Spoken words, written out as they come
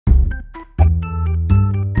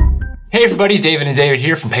Hey everybody, David and David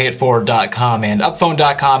here from Payette4.com and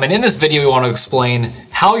Upphone.com, and in this video we want to explain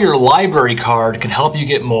how your library card can help you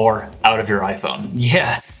get more out of your iPhone.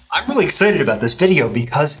 Yeah, I'm really excited about this video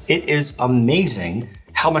because it is amazing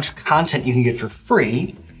how much content you can get for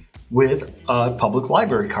free with a public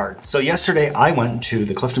library card. So yesterday I went to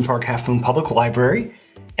the Clifton Park Half Moon Public Library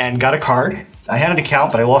and got a card. I had an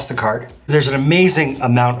account, but I lost the card. There's an amazing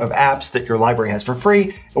amount of apps that your library has for free.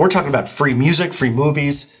 And we're talking about free music, free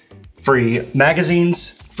movies, free magazines,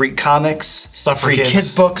 free comics, stuff for free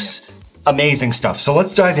kids books, amazing stuff. So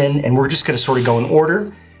let's dive in and we're just gonna sort of go in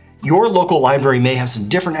order. Your local library may have some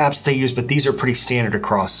different apps they use, but these are pretty standard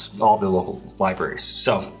across all the local libraries.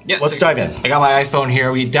 So yeah, let's dive in. I got my iPhone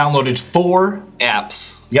here. We downloaded 4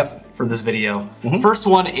 apps for this video. First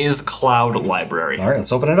one is cloudLibrary. All right,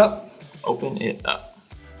 let's open it up. Open it up.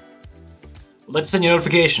 Let's send you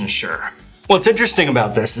notifications, sure. What's interesting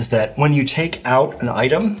about this is that when you take out an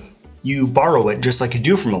item, you borrow it just like you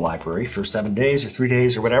do from a library for 7 days or 3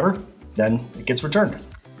 days or whatever, then it gets returned.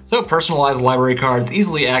 So personalized library cards,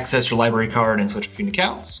 easily access your library card and switch between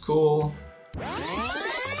accounts, cool.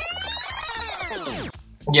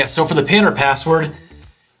 Yeah, so for the PIN or password,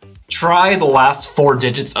 try the last 4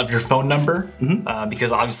 digits of your phone number,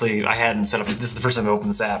 because obviously I hadn't set up, this is the first time I opened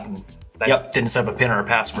this app, and I didn't set up a PIN or a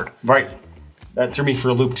password. Right, that threw me for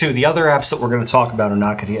a loop too. The other apps that we're gonna talk about are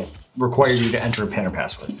not gonna require you to enter a PIN or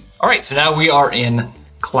password. All right, so now we are in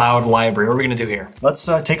cloudLibrary. What are we gonna do here? Let's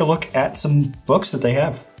take a look at some books that they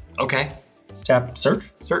have. Okay. Let's tap search.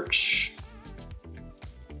 Search.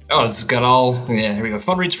 Oh, it's got all, yeah, here we go.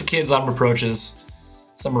 Fun reads for kids, autumn approaches.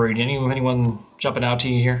 Summer reading. Anyone jumping out to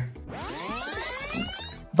you here?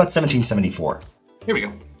 About 1774. Here we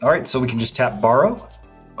go. All right, so we can just tap borrow.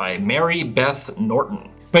 By Mary Beth Norton.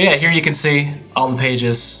 But yeah, here you can see all the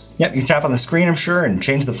pages. Yep, you tap on the screen, I'm sure, and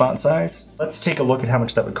change the font size. Let's take a look at how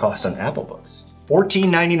much that would cost on Apple Books.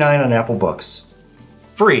 $14.99 on Apple Books.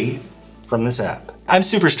 Free from this app. I'm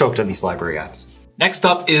super stoked on these library apps. Next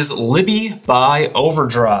up is Libby by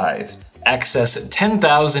OverDrive. Access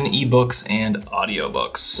 10,000 ebooks and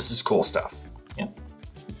audiobooks. This is cool stuff. Yep.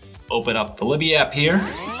 Open up the Libby app here.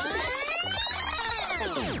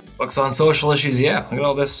 Books on social issues, yeah. Look at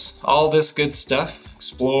all this good stuff.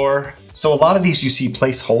 Explore. So a lot of these you see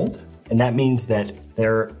place hold, and that means that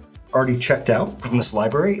they're already checked out from this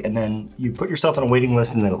library, and then you put yourself on a waiting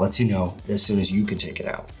list, and then it lets you know as soon as you can take it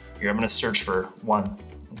out. Here, I'm gonna search for one.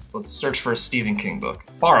 Let's search for a Stephen King book.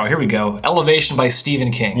 Borrow, here we go. Elevation by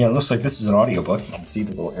Stephen King. Yeah, it looks like this is an audiobook. You can see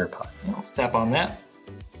the little AirPods. Let's tap on that.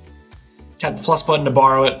 Tap the plus button to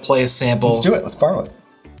borrow it, play a sample. Let's do it, let's borrow it.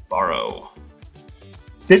 Borrow.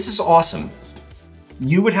 This is awesome.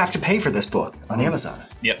 You would have to pay for this book on Amazon.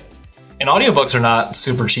 Yep. And audiobooks are not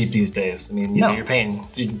super cheap these days. I mean, you're paying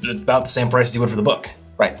about the same price as you would for the book.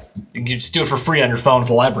 Right. You can just do it for free on your phone with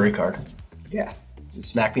a library card. Yeah. Just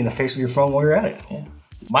smack me in the face with your phone while you're at it. Yeah.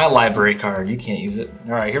 My library card, you can't use it.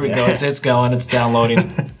 All right, here we go. It's going, it's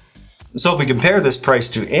downloading. So if we compare this price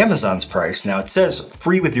to Amazon's price, now it says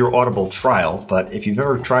free with your Audible trial, but if you've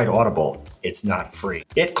ever tried Audible, it's not free.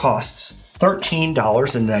 It costs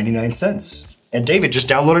 $13.99. And David just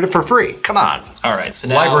downloaded it for free. Come on. All right, so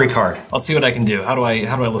now library card. Let's see what I can do. How do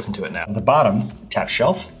I listen to it now? At the bottom, tap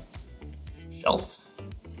shelf. Shelf.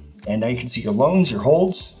 And now you can see your loans, your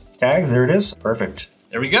holds, tags. There it is. Perfect.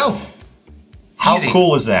 There we go. How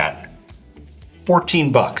cool is that?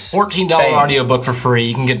 14 bucks. $14 audiobook for free.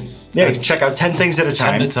 You can get you can check out 10 things at a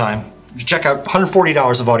time. 10 at a time. Check out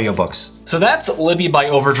 $140 of audiobooks. So that's Libby by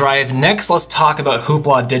OverDrive. Next, let's talk about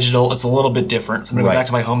Hoopla Digital. It's a little bit different. So I'm gonna go back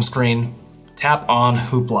to my home screen. Tap on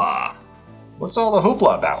Hoopla. What's all the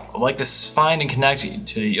Hoopla about? I'd like to find and connect you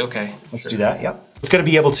to, okay. Let's do that, yep. It's gonna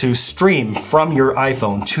be able to stream from your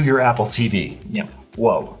iPhone to your Apple TV. Yep.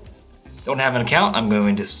 Whoa. Don't have an account, I'm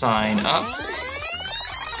going to sign up.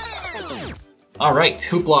 All right,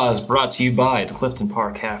 Hoopla is brought to you by the Clifton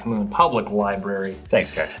Park Half Moon Public Library.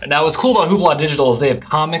 Thanks, guys. And now what's cool about Hoopla Digital is they have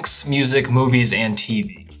comics, music, movies, and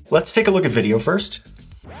TV. Let's take a look at video first.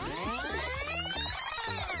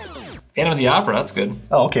 Phantom of the Opera, that's good.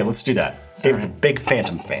 Oh, okay, let's do that. David's a big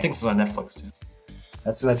Phantom fan. I think this is on Netflix too.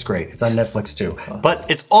 That's great. It's on Netflix too.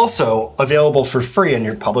 But it's also available for free in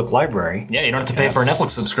your public library. Yeah, you don't have to pay for a Netflix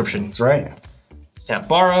subscription. That's right. Let's tap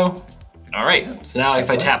borrow. All right, so now if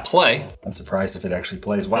I tap play. I'm surprised if it actually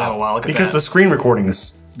plays. Wow. Oh, wow, look at because that. the screen recording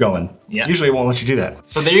is going. Yeah. Usually it won't let you do that.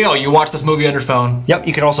 So there you go, you watch this movie on your phone. Yep,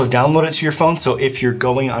 you can also download it to your phone. So if you're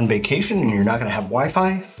going on vacation and you're not gonna have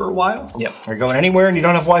Wi-Fi for a while. Yep. Or you're going anywhere and you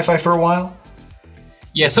don't have Wi-Fi for a while,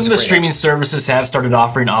 Yeah, some of the streaming services have started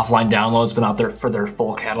offering offline downloads, but not for their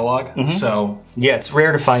full catalog. So yeah, it's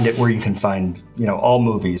rare to find it where you can find, all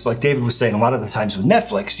movies. Like David was saying, a lot of the times with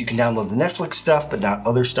Netflix, you can download the Netflix stuff, but not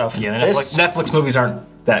other stuff. Yeah, Netflix movies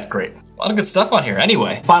aren't that great. A lot of good stuff on here.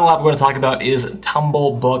 Anyway, final app we're going to talk about is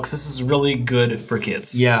TumbleBooks. This is really good for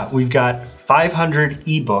kids. Yeah, we've got 500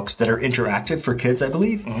 ebooks that are interactive for kids, I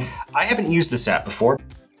believe. I haven't used this app before.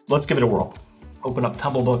 Let's give it a whirl. Open up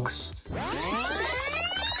TumbleBooks.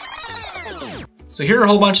 So here are a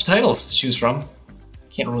whole bunch of titles to choose from.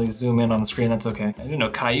 Can't really zoom in on the screen, that's okay. I didn't know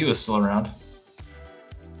Caillou is still around.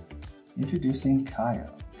 Introducing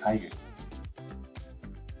Caillou. How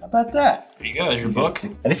about that? There you go, there's your book.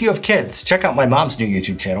 And if you have kids, check out my mom's new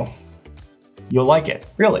YouTube channel. You'll like it,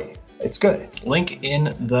 really. It's good. Link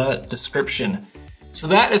in the description. So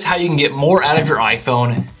that is how you can get more out of your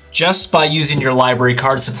iPhone just by using your library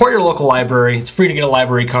card. Support your local library. It's free to get a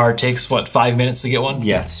library card. It takes, what, 5 minutes to get one?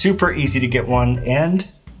 Yeah, it's super easy to get one, and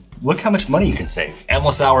look how much money you can save.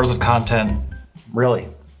 Endless hours of content. Really.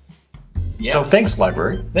 Yeah. So thanks,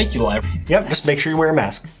 library. Thank you, library. Yep, just make sure you wear a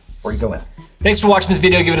mask before you go in. Thanks for watching this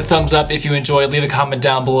video. Give it a thumbs up if you enjoyed. Leave a comment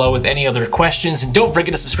down below with any other questions. And don't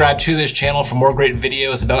forget to subscribe to this channel for more great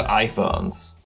videos about iPhones.